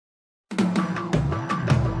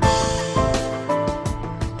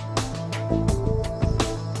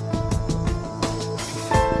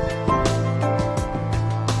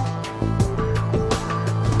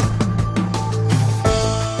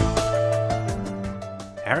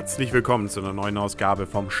Herzlich willkommen zu einer neuen Ausgabe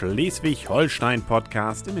vom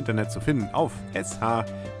Schleswig-Holstein-Podcast, im Internet zu finden auf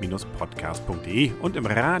sh-podcast.de und im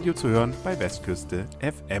Radio zu hören bei Westküste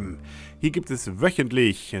FM. Hier gibt es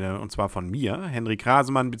wöchentlich, und zwar von mir, Henrik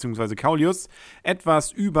Rasemann bzw. Kaulius,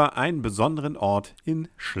 etwas über einen besonderen Ort in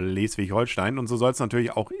Schleswig-Holstein. Und so soll es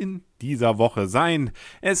natürlich auch in dieser Woche sein.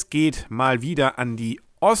 Es geht mal wieder an die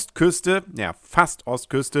Ostküste, ja fast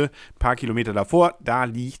Ostküste, ein paar Kilometer davor, da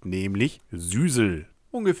liegt nämlich Süsel.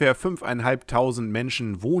 Ungefähr 5.500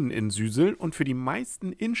 Menschen wohnen in Süsel und für die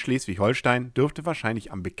meisten in Schleswig-Holstein dürfte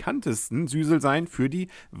wahrscheinlich am bekanntesten Süsel sein für die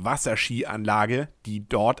Wasserskianlage, die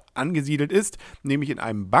dort angesiedelt ist, nämlich in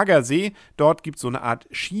einem Baggersee. Dort gibt es so eine Art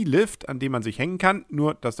Skilift, an dem man sich hängen kann,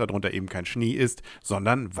 nur dass darunter eben kein Schnee ist,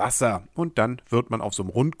 sondern Wasser. Und dann wird man auf so einem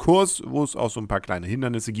Rundkurs, wo es auch so ein paar kleine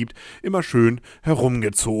Hindernisse gibt, immer schön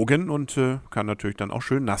herumgezogen und kann natürlich dann auch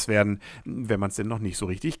schön nass werden, wenn man es denn noch nicht so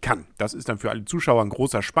richtig kann. Das ist dann für alle Zuschauer ein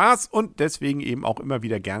großer Spaß und deswegen eben auch immer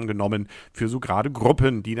wieder gern genommen für so gerade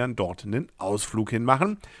Gruppen, die dann dort einen Ausflug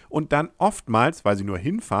hinmachen und dann oftmals, weil sie nur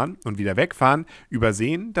hinfahren und wieder wegfahren,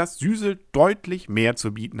 übersehen, dass Süsel deutlich mehr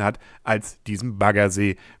zu bieten hat als diesen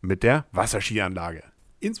Baggersee mit der Wasserskianlage.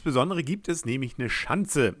 Insbesondere gibt es nämlich eine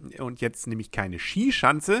Schanze und jetzt nämlich keine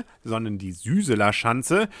Skischanze, sondern die Süseler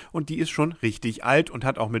Schanze und die ist schon richtig alt und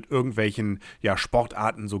hat auch mit irgendwelchen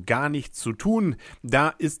Sportarten so gar nichts zu tun. Da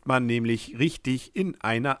ist man nämlich richtig in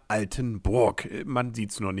einer alten Burg. Man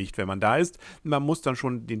sieht es nur nicht, wenn man da ist. Man muss dann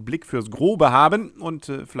schon den Blick fürs Grobe haben und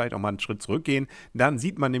vielleicht auch mal einen Schritt zurückgehen. Dann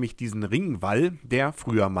sieht man nämlich diesen Ringwall, der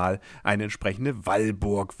früher mal eine entsprechende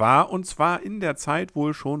Wallburg war und zwar in der Zeit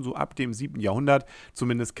wohl schon so ab dem 7. Jahrhundert,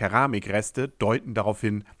 zumindest Keramikreste deuten darauf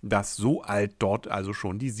hin, dass so alt dort also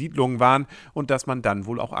schon die Siedlungen waren und dass man dann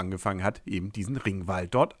wohl auch angefangen hat, eben diesen Ringwall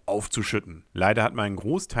dort aufzuschütten. Leider hat man einen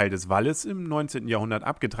Großteil des Walles im 19. Jahrhundert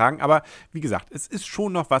abgetragen, aber wie gesagt, es ist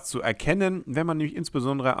schon noch was zu erkennen, wenn man nämlich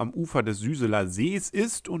insbesondere am Ufer des Süseler Sees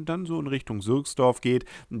ist und dann so in Richtung Sürgsdorf geht,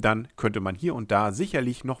 dann könnte man hier und da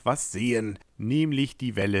sicherlich noch was sehen. Nämlich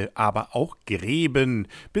die Wälle, aber auch Gräben,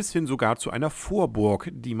 bis hin sogar zu einer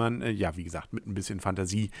Vorburg, die man, wie gesagt, mit ein bisschen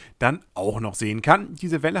Fantasie dann auch noch sehen kann.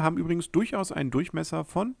 Diese Wälle haben übrigens durchaus einen Durchmesser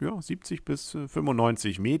von 70 bis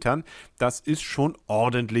 95 Metern. Das ist schon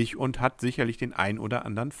ordentlich und hat sicherlich den ein oder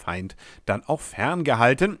anderen Feind dann auch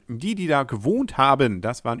ferngehalten. Die da gewohnt haben,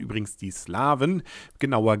 das waren übrigens die Slawen,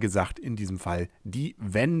 genauer gesagt in diesem Fall die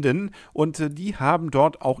Wenden. Und die haben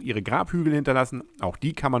dort auch ihre Grabhügel hinterlassen. Auch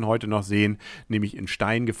die kann man heute noch sehen. Nämlich in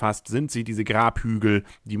Stein gefasst sind sie, diese Grabhügel,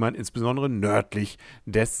 die man insbesondere nördlich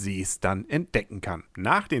des Sees dann entdecken kann.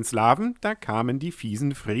 Nach den Slawen, da kamen die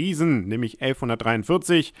fiesen Friesen, nämlich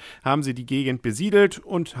 1143 haben sie die Gegend besiedelt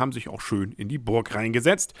und haben sich auch schön in die Burg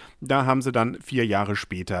reingesetzt. Da haben sie dann 4 Jahre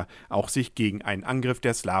später auch sich gegen einen Angriff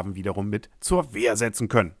der Slawen wiederum mit zur Wehr setzen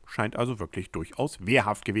können. Scheint also wirklich durchaus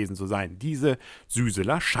wehrhaft gewesen zu sein, diese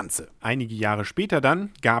Süseler Schanze. Einige Jahre später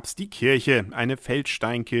dann gab es die Kirche. Eine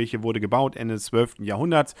Feldsteinkirche wurde gebaut, Ende des 12.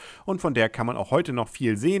 Jahrhunderts und von der kann man auch heute noch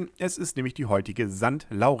viel sehen. Es ist nämlich die heutige St.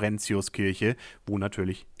 Laurentiuskirche, wo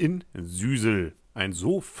natürlich in Süsel. Ein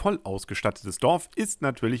so voll ausgestattetes Dorf ist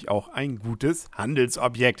natürlich auch ein gutes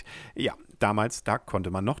Handelsobjekt. Ja, damals, da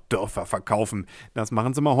konnte man noch Dörfer verkaufen. Das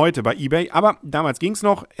machen sie mal heute bei eBay. Aber damals ging es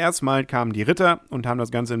noch. Erstmal kamen die Ritter und haben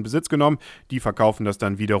das Ganze in Besitz genommen. Die verkaufen das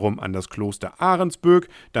dann wiederum an das Kloster Ahrensböck.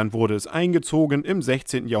 Dann wurde es eingezogen im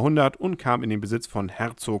 16. Jahrhundert und kam in den Besitz von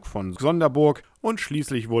Herzog von Sonderburg. Und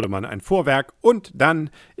schließlich wurde man ein Vorwerk und dann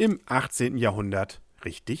im 18. Jahrhundert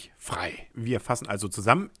richtig frei. Wir fassen also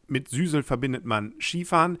zusammen, mit Süsel verbindet man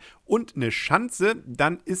Skifahren und eine Schanze,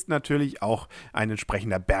 dann ist natürlich auch ein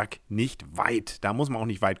entsprechender Berg nicht weit. Da muss man auch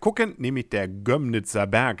nicht weit gucken, nämlich der Gömnitzer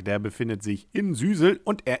Berg, der befindet sich in Süsel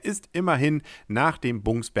und er ist immerhin nach dem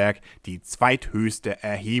Bungsberg die zweithöchste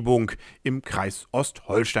Erhebung im Kreis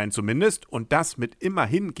Ostholstein zumindest und das mit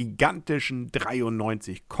immerhin gigantischen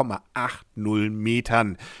 93,80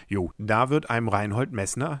 Metern. Jo, da wird einem Reinhold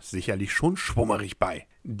Messner sicherlich schon schwummerig bei.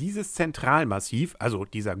 Dieses Zentralmassiv, also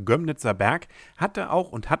dieser Gömnitzer Berg, hatte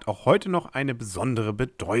auch und hat auch heute noch eine besondere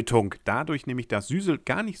Bedeutung. Dadurch nämlich, dass Süsel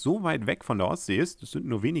gar nicht so weit weg von der Ostsee ist, das sind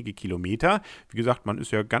nur wenige Kilometer. Wie gesagt, man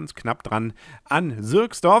ist ja ganz knapp dran an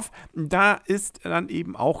Sürgsdorf. Da ist dann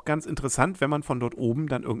eben auch ganz interessant, wenn man von dort oben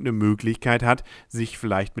dann irgendeine Möglichkeit hat, sich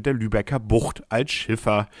vielleicht mit der Lübecker Bucht als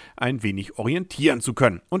Schiffer ein wenig orientieren zu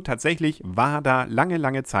können. Und tatsächlich war da lange,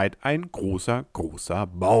 lange Zeit ein großer, großer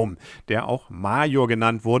Baum, der auch Major genannt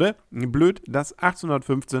benannt wurde. Blöd, dass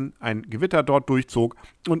 1815 ein Gewitter dort durchzog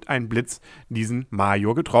und ein Blitz diesen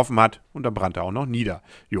Major getroffen hat. Und dann brannte er auch noch nieder.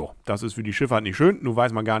 Jo, das ist für die Schifffahrt nicht schön. Nun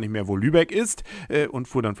weiß man gar nicht mehr, wo Lübeck ist und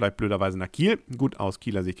fuhr dann vielleicht blöderweise nach Kiel. Gut, aus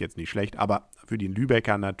Kieler Sicht jetzt nicht schlecht, aber für die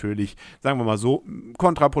Lübecker natürlich, sagen wir mal so,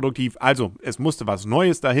 kontraproduktiv. Also, es musste was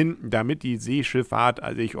Neues dahin, damit die Seeschifffahrt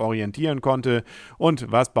sich orientieren konnte.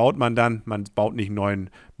 Und was baut man dann? Man baut nicht einen neuen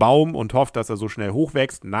Baum und hofft, dass er so schnell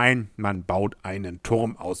hochwächst. Nein, man baut einen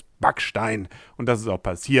Turm aus Backstein. Und das ist auch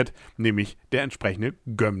passiert, nämlich der entsprechende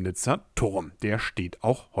Gömnitzer Turm. Der steht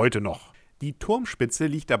auch heute noch. Die Turmspitze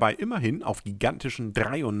liegt dabei immerhin auf gigantischen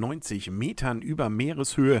 93 Metern über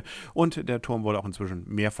Meereshöhe und der Turm wurde auch inzwischen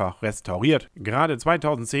mehrfach restauriert. Gerade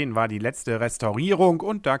 2010 war die letzte Restaurierung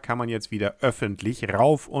und da kann man jetzt wieder öffentlich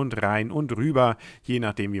rauf und rein und rüber, je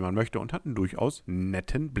nachdem wie man möchte, und hat einen durchaus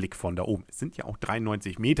netten Blick von da oben. Es sind ja auch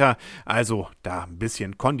 93 Meter, also da ein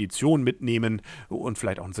bisschen Kondition mitnehmen und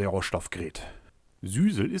vielleicht auch ein Sauerstoffgerät.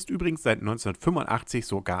 Süsel ist übrigens seit 1985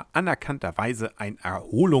 sogar anerkannterweise ein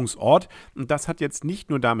Erholungsort. Und das hat jetzt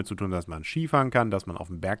nicht nur damit zu tun, dass man Skifahren kann, dass man auf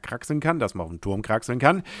dem Berg kraxeln kann, dass man auf dem Turm kraxeln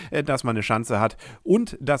kann, dass man eine Schanze hat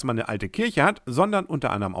und dass man eine alte Kirche hat, sondern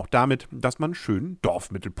unter anderem auch damit, dass man einen schönen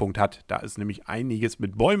Dorfmittelpunkt hat. Da ist nämlich einiges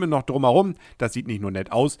mit Bäumen noch drumherum. Das sieht nicht nur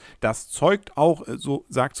nett aus, das zeugt auch, so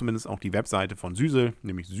sagt zumindest auch die Webseite von Süsel,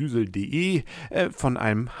 nämlich süsel.de, von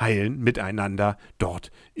einem heilen Miteinander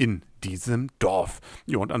dort in diesem Dorf.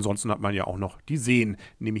 Ja, und ansonsten hat man ja auch noch die Seen,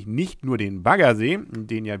 nämlich nicht nur den Baggersee,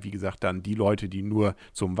 den ja wie gesagt dann die Leute, die nur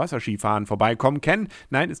zum Wasserskifahren vorbeikommen, kennen.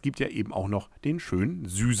 Nein, es gibt ja eben auch noch den schönen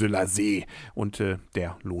Süseler See und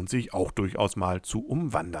der lohnt sich auch durchaus mal zu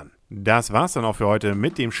umwandern. Das war's dann auch für heute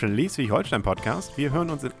mit dem Schleswig-Holstein-Podcast. Wir hören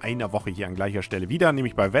uns in einer Woche hier an gleicher Stelle wieder,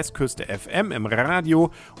 nämlich bei Westküste FM im Radio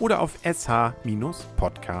oder auf sh-podcast.de.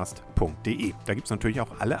 Da gibt es natürlich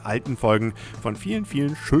auch alle alten Folgen von vielen,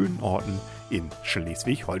 vielen schönen Orten in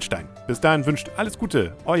Schleswig-Holstein. Bis dahin wünscht alles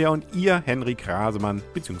Gute, euer und ihr Henry Krasemann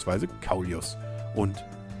bzw. Kaulius und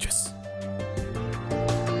tschüss.